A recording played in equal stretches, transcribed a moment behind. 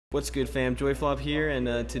What's good, fam? Joyflop here,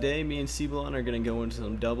 and today me and Cblon are going to go into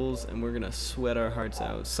some doubles and we're going to sweat our hearts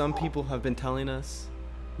out. Some people have been telling us,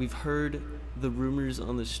 we've heard the rumors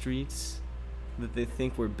on the streets that they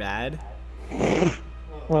think we're bad.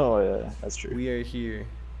 Well, yeah, that's true. We are here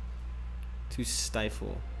to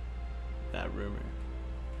stifle that rumor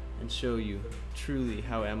and show you truly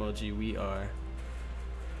how MLG we are.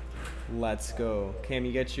 Let's go. Cam,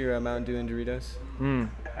 you get your Mountain Dew and Doritos?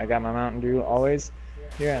 I got my Mountain Dew always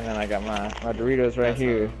here, and then I got my Doritos right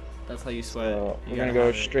here. That's how you sweat. So we're gonna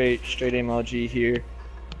go straight MLG here,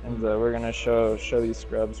 and we're gonna show these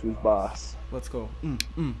scrubs who's boss. Let's go.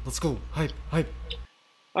 Let's go. Hype.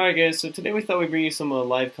 Alright guys, so today we thought we'd bring you some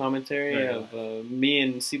live commentary of me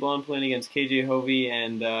and Cblon playing against KJ Hovey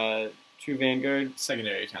and True Vanguard.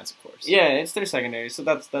 Secondary accounts, of course. Yeah, it's their secondary, so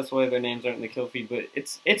that's why their names aren't in the kill feed, but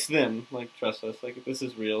it's them. Like, trust us. Like, this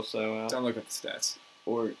is real, so... don't look at the stats.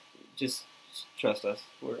 Or just trust us.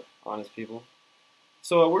 We're honest people.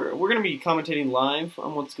 So we're going to be commentating live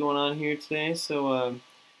on what's going on here today, so...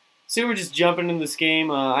 so we're just jumping into this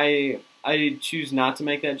game. I choose not to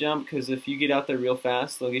make that jump because if you get out there real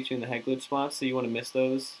fast, they'll get you in the head glitch spots, so you want to miss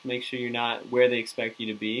those. Make sure you're not where they expect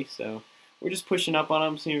you to be. So we're just pushing up on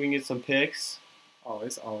them, seeing if we can get some picks.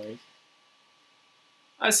 Always.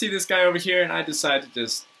 I see this guy over here, and I decide to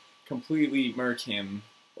just completely murk him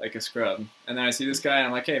like a scrub. And then I see this guy, and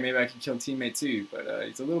I'm like, hey, maybe I can kill a teammate too. But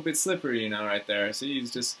he's a little bit slippery, you know, right there. So he's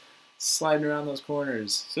just sliding around those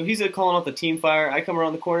corners. So he's calling out the team fire. I come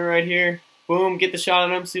around the corner right here. Boom, get the shot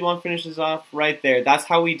on him. Cblon finishes off right there. That's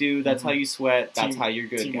how we do. That's how you sweat. That's how you're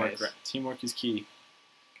good, teamwork, guys. Teamwork is key.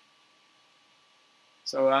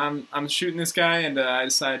 So I'm shooting this guy, and I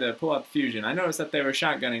decide to pull out the fusion. I noticed that they were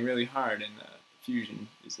shotgunning really hard, and fusion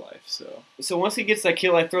is life. So once he gets that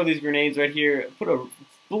kill, I throw these grenades right here. Put a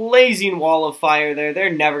blazing wall of fire there.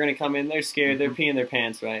 They're never going to come in. They're scared. They're peeing their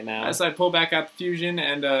pants right now. I decided to pull back out the fusion,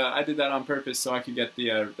 and I did that on purpose so I could get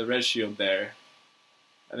the res shield there.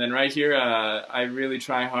 And then right here, I really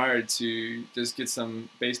try hard to just get some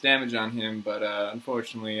base damage on him, but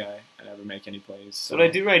unfortunately, I never make any plays. So. What I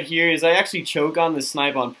do right here is I actually choke on the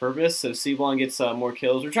snipe on purpose, so Cblon gets more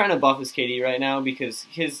kills. We're trying to buff his KD right now because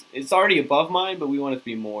it's already above mine, but we want it to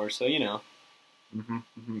be more, so you know.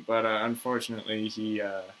 But unfortunately, he...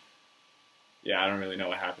 yeah, I don't really know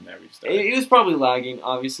what happened there. He was probably lagging,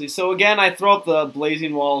 obviously. So again, I throw up the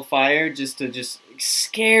blazing wall of fire just to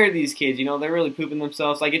scare these kids. You know, they're really pooping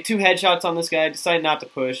themselves. I get 2 headshots on this guy. I decide not to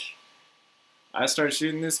push. I start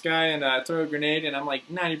shooting this guy, and I throw a grenade, and I'm like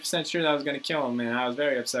 90% sure that I was going to kill him, and I was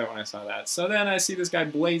very upset when I saw that. So then I see this guy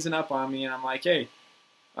blazing up on me, and I'm like, hey,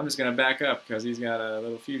 I'm just going to back up because he's got a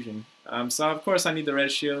little fusion. So of course I need the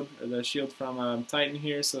red shield, or the shield from Titan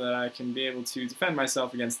here, so that I can be able to defend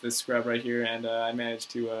myself against this scrub right here, and I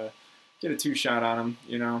managed to get a 2-shot on him,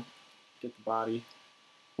 you know, get the body.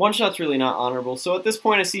 1 shot's really not honorable. So at this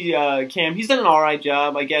point I see Cam, he's done an alright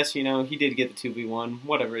job. I guess, you know, he did get the 2v1,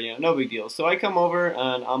 whatever, you know, no big deal. So I come over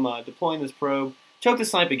and I'm deploying this probe, choke the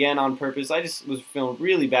snipe again on purpose. I just was feeling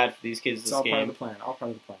really bad for these kids this game. It's all part of the plan, all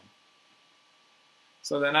part of the plan.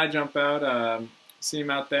 So then I jump out, see him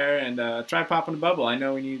out there, and try popping a bubble. I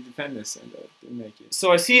know we need to defend this, and didn't make it.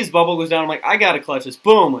 So I see his bubble goes down. I'm like, I gotta clutch this.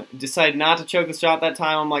 Boom! Decide not to choke the shot that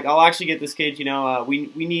time. I'm like, I'll actually get this kid. You know, we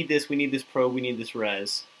need this. We need this probe. We need this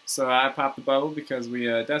res. So I popped the bubble because we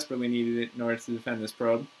desperately needed it in order to defend this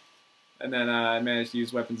probe. And then I managed to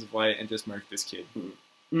use weapons of light and just murk this kid.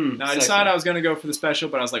 Now I decided I was going to go for the special,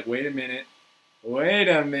 but I was like, wait a minute.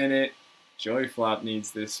 Joyflop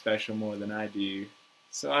needs this special more than I do.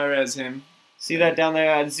 So I res him. See that down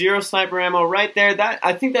there? 0 sniper ammo right there.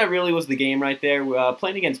 I think that really was the game right there.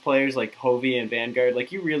 Playing against players like Hovey and Vanguard,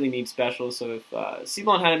 like, you really need specials. So if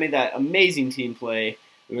Cblon hadn't made that amazing team play,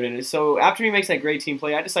 we would have. So after he makes that great team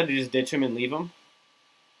play, I decided to just ditch him and leave him.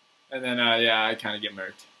 And then, yeah, I kind of get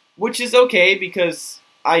murked. Which is okay because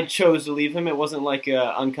I chose to leave him. It wasn't like an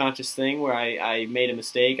unconscious thing where I made a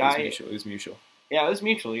mistake. It was mutual. Yeah, it was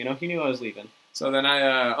mutual. You know, he knew I was leaving. So then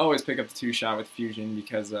I always pick up the 2-shot with fusion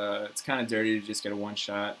because it's kind of dirty to just get a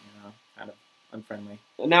 1-shot, you know, kind of unfriendly.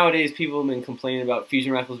 Nowadays, people have been complaining about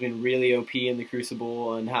fusion rifles being really OP in the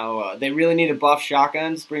Crucible and how they really need to buff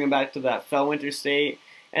shotguns, bring them back to that Fellwinter state.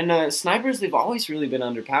 And snipers, they've always really been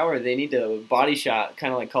underpowered. They need to body shot,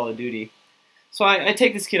 kind of like Call of Duty. So I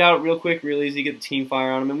take this kid out real quick, real easy, get the team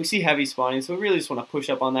fire on him, and we see heavy spawning, so we really just want to push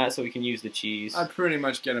up on that so we can use the cheese. I pretty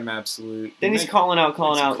much get him absolute. Then he's calling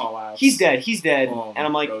out. He's dead, Oh, and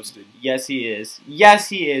I'm like, roasted. Yes, he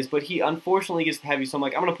is, but he unfortunately gets the heavy, so I'm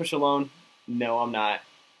like, I'm going to push alone. No, I'm not.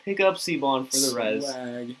 Pick up Cblon for the res.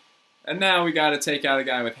 Swag. And now we got to take out a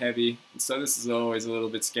guy with heavy. And so this is always a little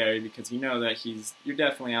bit scary because you know that you're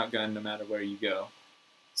definitely outgunned no matter where you go.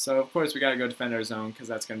 So of course we got to go defend our zone because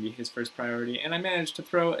that's going to be his first priority. And I managed to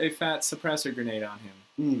throw a fat suppressor grenade on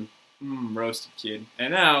him. Roasted kid.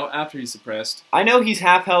 And now, after he's suppressed, I know he's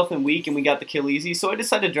half health and weak and we got the kill easy, so I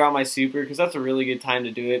decided to draw my super because that's a really good time to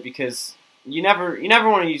do it because you never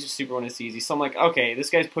want to use your super when it's easy. So I'm like, okay, this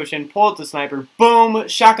guy's pushing, pull out the sniper, boom,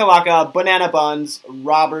 shakalaka, banana buns,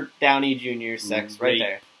 Robert Downey Jr. sex right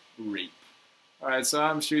there. Rape. Alright, so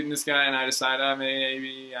I'm shooting this guy and I decide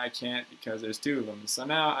maybe I can't because there's two of them. So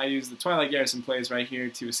now I use the Twilight Garrison plays right here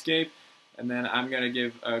to escape, and then I'm going to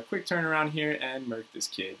give a quick turn around here and murk this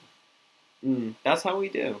kid. That's how we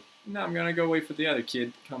do. Now I'm going to go wait for the other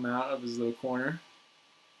kid to come out of his little corner.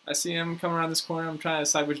 I see him come around this corner. I'm trying to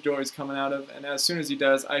decide which door he's coming out of, and as soon as he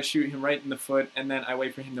does, I shoot him right in the foot, and then I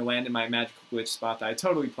wait for him to land in my magical glitch spot that I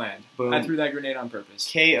totally planned. Boom. I threw that grenade on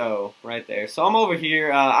purpose. KO right there. So I'm over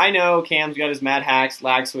here. I know Cam's got his mad hacks,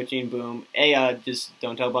 lag switching, boom. Hey, just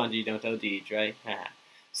don't tell Bungie, don't tell Deej, right?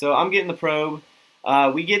 So I'm getting the probe.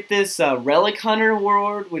 We get this Relic Hunter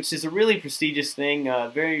award, which is a really prestigious thing.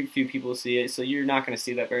 Very few people see it, so you're not going to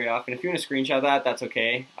see that very often. If you want to screenshot that, that's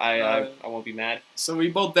okay. I won't be mad. So we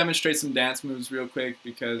both demonstrate some dance moves real quick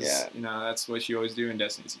because you know that's what you always do in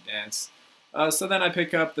Destiny's you dance. So then I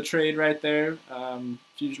pick up the trade right there,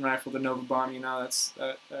 fusion rifle, the Nova Bomb. You know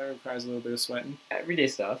that requires a little bit of sweating. Everyday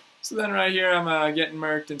stuff. So then right here I'm getting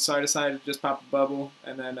murked, and so I decided to just pop a bubble,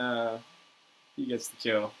 and then he gets the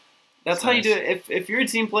kill. That's how you do it. If you're a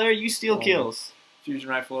team player, you steal kills. Fusion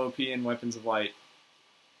rifle OP and weapons of light.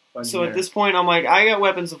 So at this point, I'm like, I got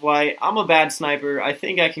weapons of light. I'm a bad sniper. I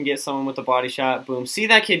think I can get someone with a body shot. Boom. See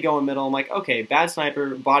that kid go in middle. I'm like, okay, bad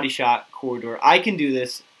sniper, body shot, corridor. I can do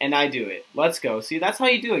this, and I do it. Let's go. See, that's how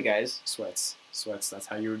you do it, guys. Sweats. That's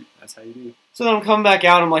how you do. So then I'm coming back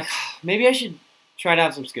out. I'm like, maybe I should try to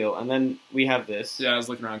have some skill. And then we have this. Yeah, I was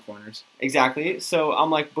looking around corners. Exactly. So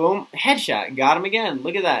I'm like, boom, headshot. Got him again.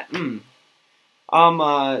 Look at that.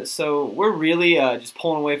 So we're really just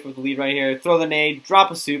pulling away from the lead right here. Throw the nade,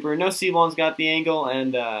 drop a super. No Cblon's got the angle,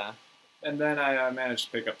 and then I managed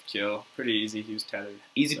to pick up the kill. Pretty easy. He was tethered.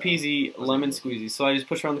 Easy peasy, lemon squeezy. So I just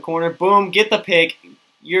push around the corner. Boom, get the pick.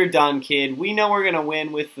 You're done, kid. We know we're gonna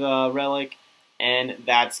win with Relic, and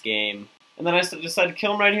that's game. And then I decided to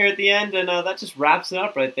kill him right here at the end, and that just wraps it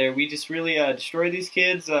up right there. We just really destroyed these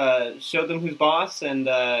kids, showed them who's boss, and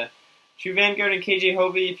True Vanguard and KJ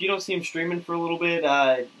Hovey, if you don't see him streaming for a little bit,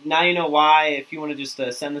 now you know why. If you want to just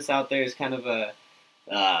send this out there as kind of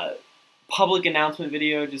a public announcement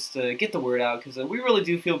video, just to get the word out, because we really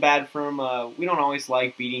do feel bad for him. We don't always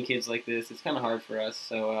like beating kids like this. It's kind of hard for us.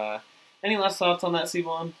 So any last thoughts on that,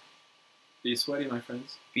 Cblon? Be sweaty, my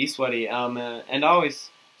friends. Be sweaty. And always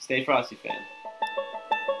stay frosty, fan.